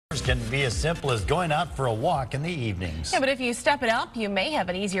can be as simple as going out for a walk in the evenings. Yeah, but if you step it up, you may have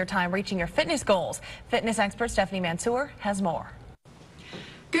an easier time reaching your fitness goals. Fitness expert Stephanie Mansour has more.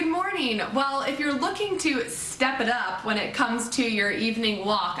 Good morning. Well, if you're looking to step it up when it comes to your evening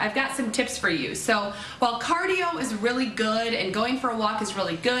walk, I've got some tips for you. So while cardio is really good and going for a walk is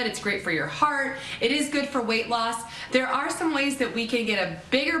really good, it's great for your heart, it is good for weight loss, there are some ways that we can get a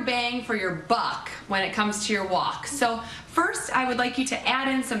bigger bang for your buck when it comes to your walk. So first, I would like you to add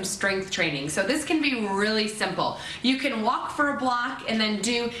in some strength training. So this can be really simple. You can walk for a block and then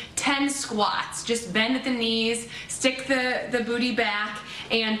do 10 squats. Just bend at the knees, stick the booty back,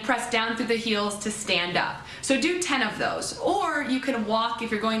 and press down through the heels to stand up. So do 10 of those. Or you can walk, if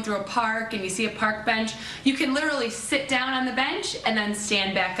you're going through a park and you see a park bench, you can literally sit down on the bench and then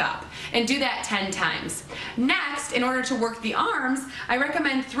stand back up. And do that 10 times. Next, in order to work the arms, I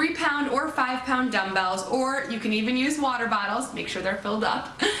recommend 3-pound or 5-pound dumbbells, or you can even use water bottles, make sure they're filled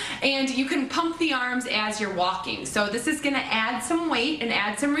up, and you can pump the arms as you're walking. So this is going to add some weight and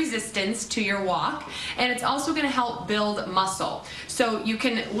add some resistance to your walk, and it's also going to help build muscle. So you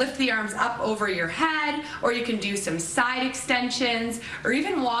can lift the arms up over your head, or you can do some side extensions, or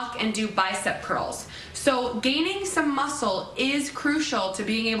even walk and do bicep curls. So gaining some muscle is crucial to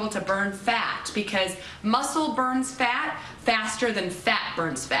being able to burn fat, because muscle burns fat faster than fat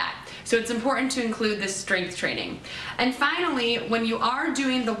burns fat. So it's important to include this strength training. And finally, when you are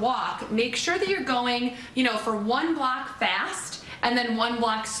doing the walk, make sure that you're going, for 1 block fast and then 1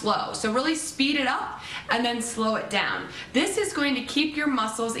 block slow. So really speed it up and then slow it down. This is going to keep your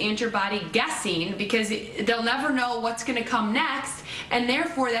muscles and your body guessing, because they'll never know what's going to come next, and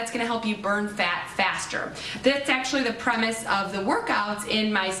therefore that's going to help you burn fat faster. That's actually the premise of the workouts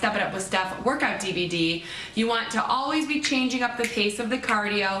in my Step It Up with Steph workout DVD. You want to always be changing up the pace of the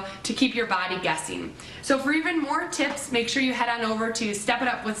cardio to keep your body guessing. So for even more tips, make sure you head on over to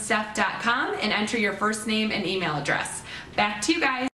stepitupwithsteph.com and enter your first name and email address. Back to you guys.